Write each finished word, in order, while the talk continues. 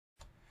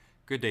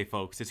Good day,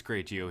 folks. It's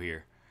GrayGeo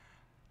here.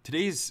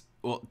 Today's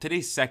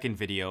second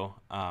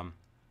video,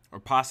 or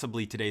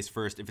possibly today's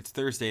first. If it's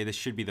Thursday, this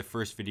should be the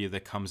first video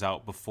that comes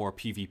out before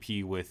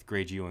PvP with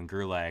GrayGeo and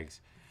GrayGeo's.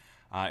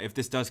 If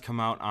this does come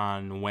out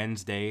on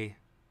Wednesday,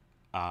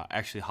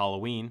 actually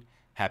Halloween,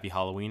 happy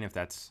Halloween if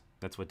that's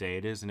what day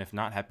it is, and if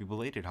not, happy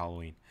belated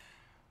Halloween.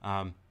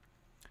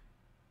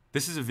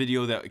 This is a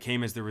video that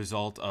came as the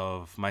result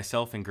of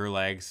myself and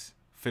GrayGeo's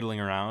fiddling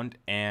around,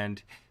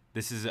 and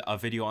this is a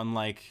video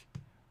unlike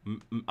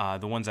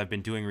the ones I've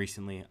been doing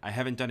recently. I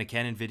haven't done a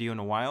Canon video in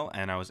a while,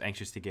 and I was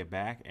anxious to get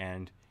back,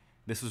 and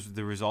this was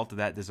the result of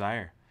that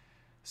desire.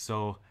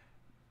 So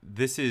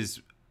this is,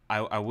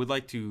 I would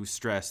like to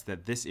stress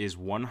that this is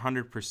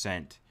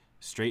 100%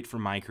 straight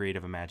from my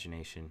creative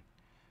imagination.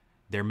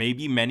 There may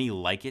be many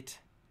like it,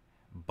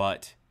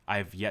 but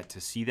I've yet to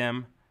see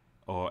them.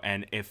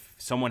 And if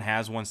someone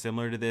has one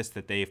similar to this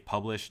that they've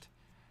published,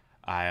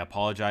 I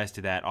apologize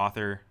to that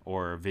author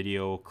or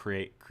video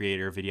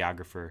creator,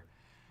 videographer.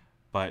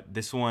 But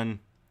this one,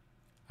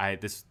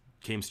 this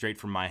came straight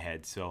from my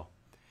head. So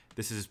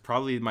this is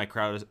probably my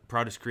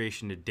proudest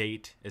creation to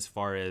date as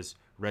far as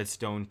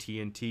redstone,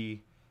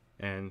 TNT,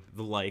 and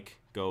the like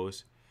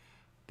goes.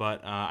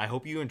 But I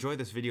hope you enjoy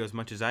this video as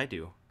much as I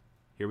do.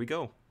 Here we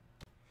go.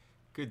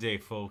 Good day,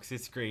 folks.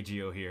 It's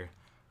GrayGeo here.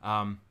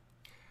 I've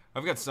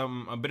got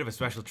a bit of a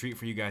special treat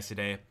for you guys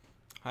today.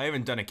 I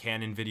haven't done a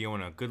Canon video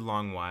in a good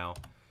long while.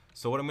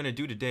 So what I'm going to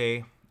do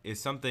today is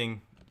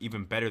something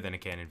even better than a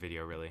Canon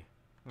video, really.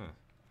 Got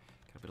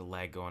a bit of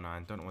lag going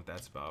on. Don't know what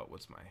that's about.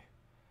 I'm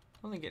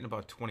only getting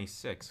about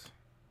 26.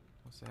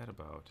 What's that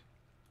about?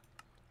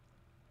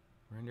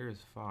 Render is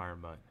far,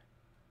 but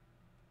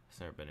it's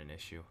never been an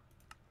issue.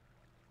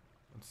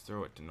 Let's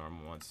throw it to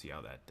normal and see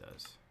how that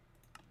does.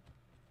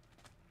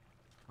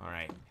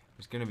 Alright,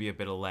 there's going to be a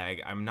bit of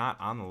lag. I'm not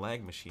on the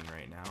lag machine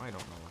right now. I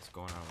don't know what's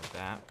going on with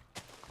that.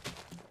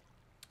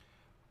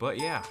 But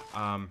yeah,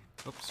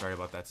 oops, sorry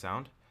about that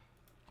sound.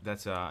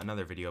 That's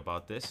another video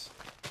about this.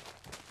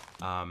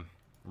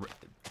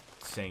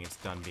 Saying it's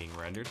done being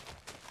rendered.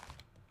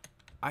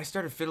 I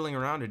started fiddling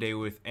around today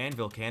with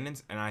Anvil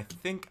cannons, and I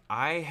think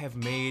I have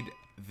made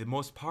the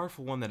most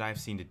powerful one that I've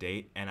seen to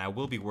date, and I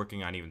will be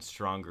working on even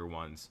stronger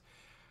ones.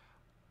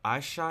 I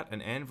shot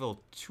an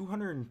Anvil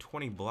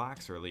 220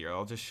 blocks earlier.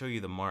 I'll just show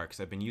you the marks.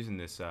 I've been using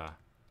this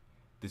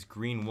this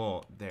green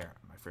wool. There,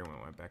 my frame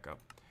went back up.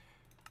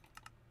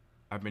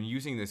 I've been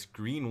using this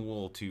green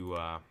wool to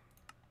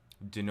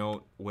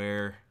denote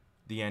where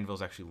the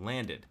anvils actually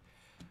landed.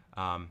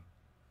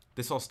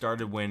 This all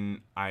started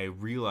when I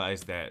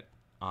realized that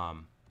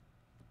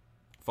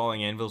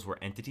falling anvils were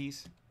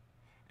entities,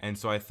 and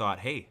so I thought,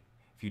 hey,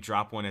 if you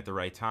drop one at the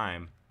right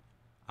time,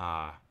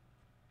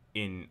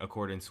 in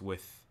accordance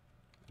with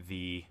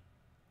the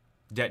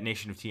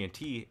detonation of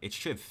TNT, it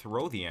should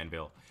throw the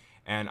anvil.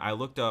 And I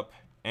looked up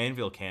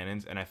anvil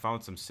cannons, and I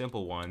found some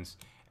simple ones,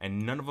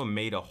 and none of them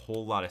made a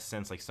whole lot of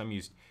sense. Like, some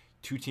used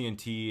 2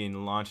 TNT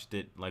and launched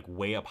it like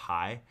way up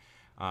high.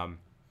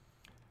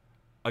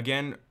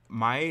 Again,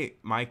 my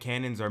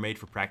cannons are made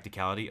for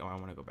practicality. Oh, I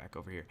want to go back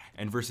over here.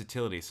 And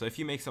versatility. So if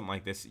you make something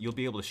like this, you'll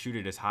be able to shoot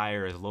it as high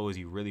or as low as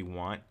you really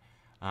want.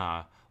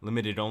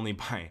 Limited only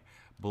by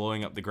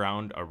blowing up the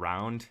ground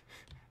around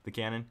the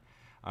cannon.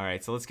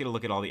 Alright, so let's get a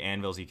look at all the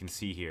anvils you can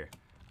see here.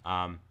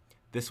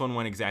 This one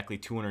went exactly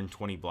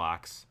 220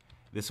 blocks.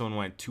 This one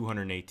went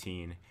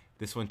 218.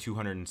 This one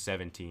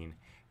 217.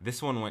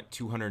 This one went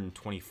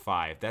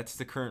 225. That's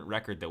the current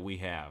record that we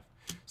have.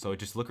 So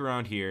just look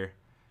around here.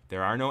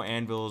 There are no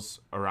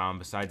anvils around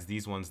besides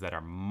these ones that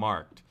are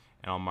marked.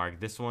 And I'll mark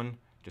this one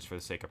just for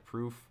the sake of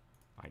proof,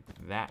 like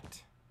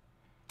that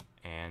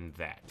and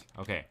that.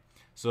 Okay,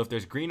 so if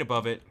there's green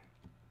above it,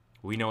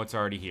 we know it's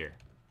already here.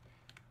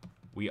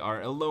 We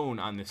are alone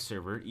on this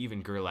server.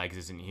 Even GrayGeo's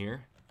isn't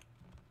here.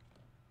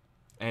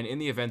 And in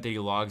the event that he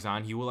logs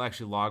on, he will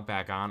actually log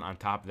back on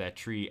top of that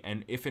tree.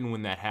 And if and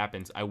when that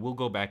happens, I will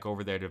go back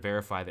over there to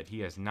verify that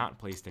he has not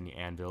placed any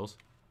anvils.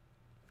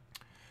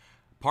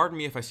 Pardon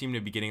me if I seem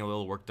to be getting a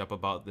little worked up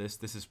about this.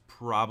 This is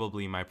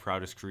probably my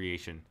proudest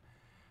creation.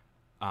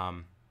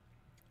 Tell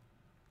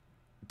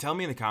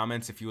me in the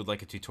comments if you would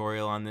like a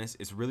tutorial on this.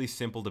 It's really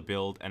simple to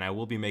build, and I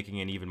will be making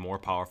an even more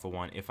powerful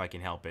one if I can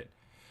help it.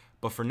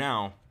 But for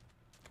now,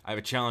 I have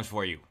a challenge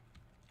for you.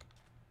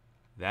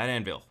 That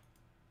anvil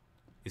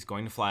is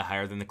going to fly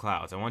higher than the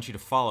clouds. I want you to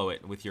follow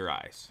it with your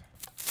eyes.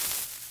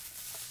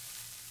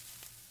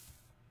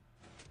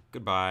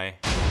 Goodbye.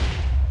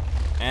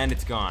 And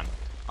it's gone.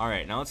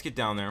 Alright, now let's get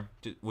down there.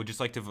 Would just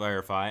like to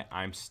verify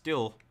I'm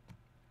still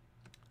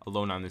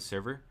alone on this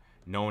server.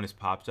 No one has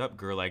popped up.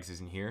 GrayGeo's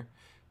isn't here.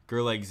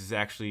 GrayGeo's is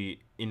actually,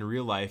 in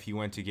real life, he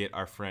went to get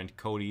our friend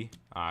Cody,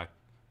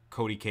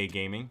 Cody K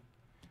Gaming.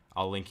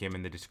 I'll link him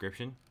in the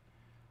description.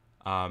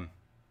 To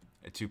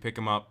pick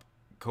him up.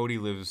 Cody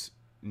lives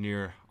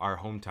near our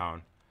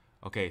hometown.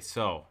 Okay,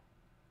 so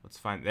let's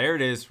find, there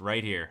it is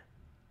right here.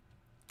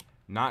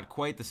 Not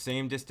quite the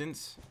same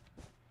distance.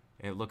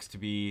 It looks to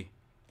be,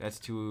 that's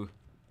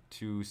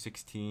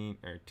 216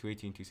 or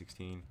 218,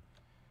 216.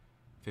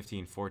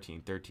 15,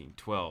 14, 13,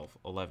 12,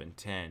 11,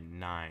 10,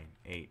 9,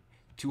 8.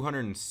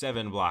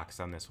 207 blocks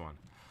on this one.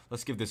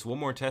 Let's give this one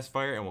more test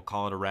fire and we'll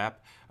call it a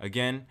wrap.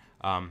 Again,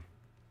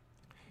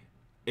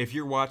 if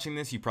you're watching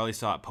this, you probably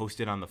saw it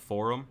posted on the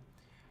forum.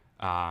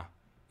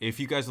 If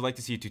you guys would like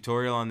to see a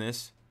tutorial on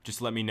this,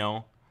 just let me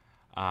know.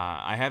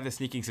 I have the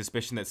sneaking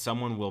suspicion that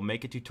someone will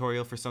make a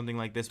tutorial for something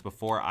like this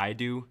before I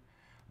do,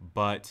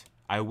 but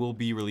I will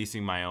be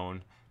releasing my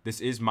own.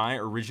 This is my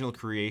original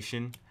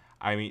creation.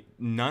 I mean,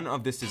 none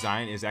of this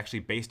design is actually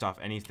based off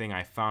anything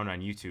I found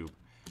on YouTube.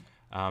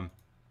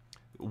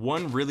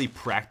 One really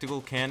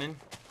practical cannon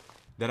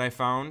that I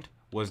found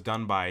was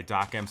done by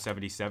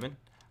DocM77.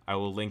 I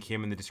will link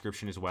him in the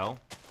description as well.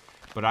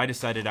 But I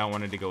decided I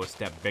wanted to go a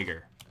step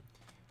bigger.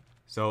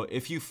 So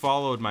if you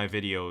followed my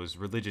videos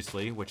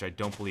religiously, which I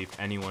don't believe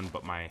anyone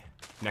but my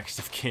next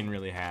of kin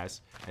really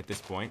has at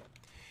this point,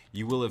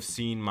 you will have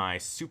seen my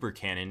super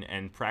cannon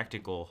and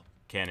practical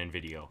cannon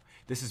video.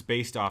 This is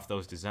based off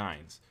those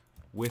designs,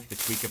 with the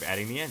tweak of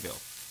adding the anvil.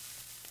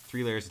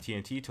 3 layers of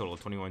TNT, total of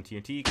 21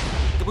 TNT.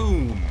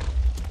 Kaboom!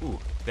 Ooh,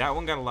 that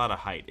one got a lot of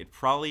height. It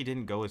probably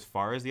didn't go as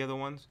far as the other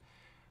ones,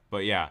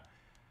 but yeah.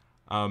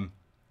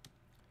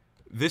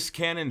 This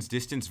cannon's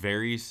distance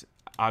varies.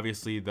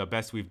 Obviously, the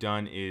best we've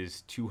done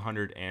is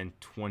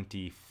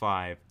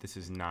 225. This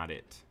is not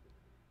it,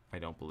 I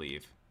don't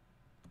believe.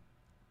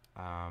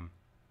 I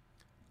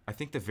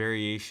think the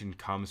variation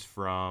comes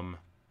from...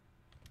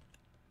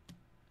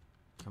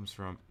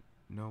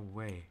 No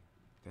way.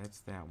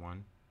 That's that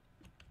one.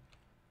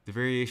 The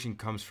variation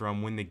comes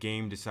from when the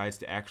game decides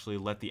to actually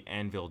let the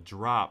anvil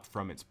drop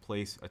from its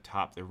place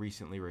atop the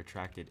recently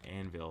retracted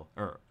anvil,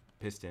 or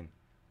piston.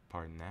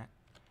 Pardon that.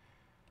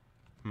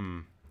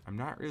 I'm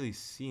not really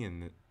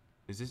seeing the...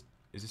 Is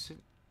this it?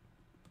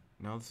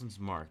 No, this one's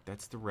marked.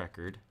 That's the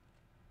record.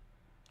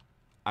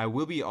 I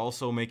will be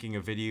also making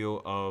a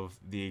video of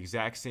the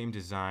exact same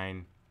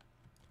design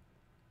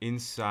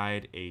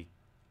inside a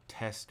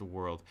test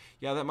world.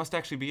 Yeah, that must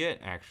actually be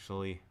it,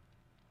 actually.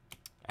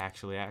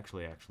 Actually.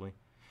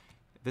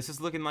 This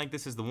is looking like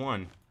this is the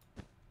one.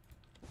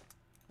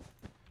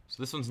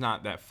 So this one's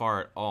not that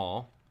far at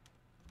all.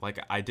 Like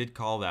I did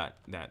call that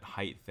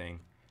height thing.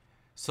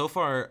 So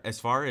far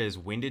as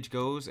windage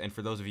goes, and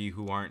for those of you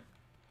who aren't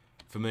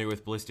familiar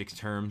with ballistics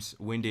terms,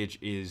 windage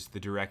is the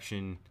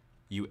direction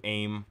you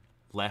aim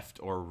left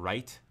or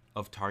right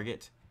of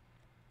target.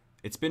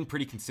 It's been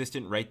pretty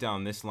consistent right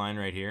down this line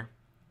right here.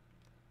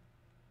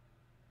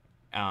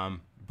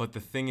 But the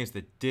thing is,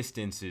 the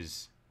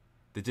distances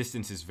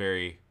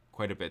vary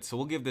quite a bit. So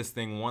we'll give this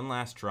thing one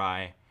last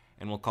try,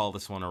 and we'll call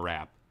this one a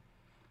wrap.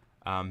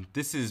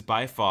 This is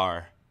by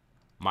far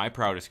my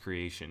proudest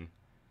creation.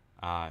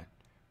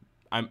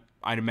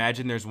 I'd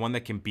imagine there's one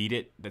that can beat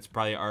it that's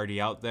probably already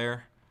out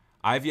there.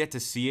 I've yet to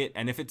see it,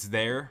 and if it's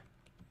there,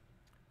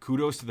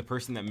 kudos to the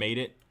person that made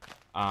it.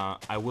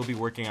 I will be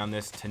working on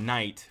this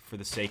tonight for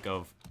the sake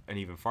of an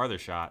even farther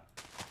shot.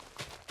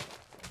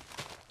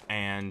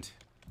 And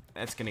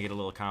that's going to get a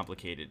little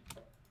complicated.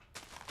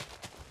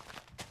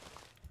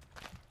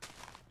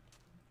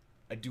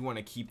 I do want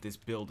to keep this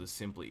build as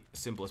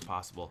simple as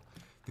possible.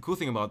 The cool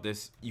thing about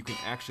this, you can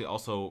actually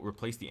also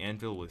replace the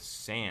anvil with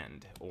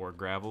sand or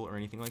gravel or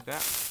anything like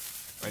that.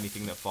 Or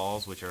anything that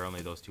falls, which are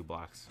only those 2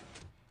 blocks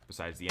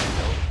besides the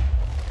anvil.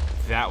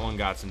 That one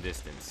got some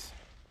distance.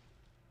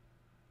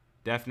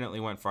 Definitely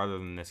went farther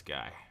than this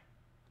guy.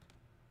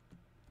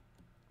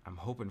 I'm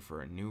hoping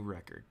for a new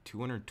record.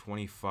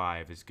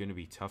 225 is going to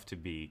be tough to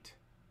beat.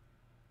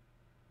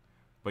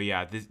 But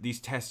yeah, these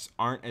tests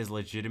aren't as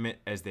legitimate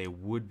as they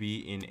would be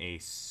in a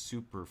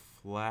super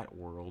flat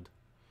world.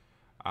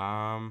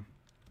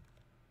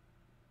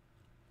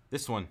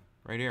 This one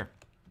right here.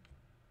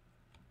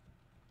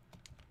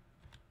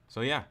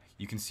 So yeah,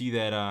 you can see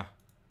that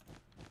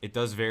it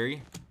does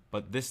vary,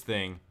 but this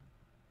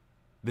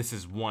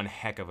is one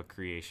heck of a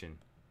creation.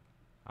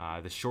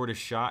 The shortest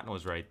shot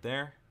was right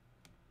there.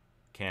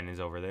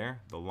 Cannon's over there.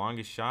 The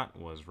longest shot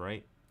was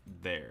right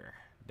there,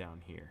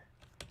 down here.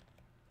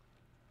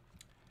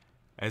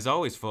 As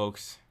always,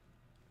 folks,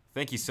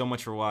 thank you so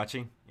much for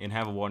watching, and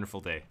have a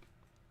wonderful day.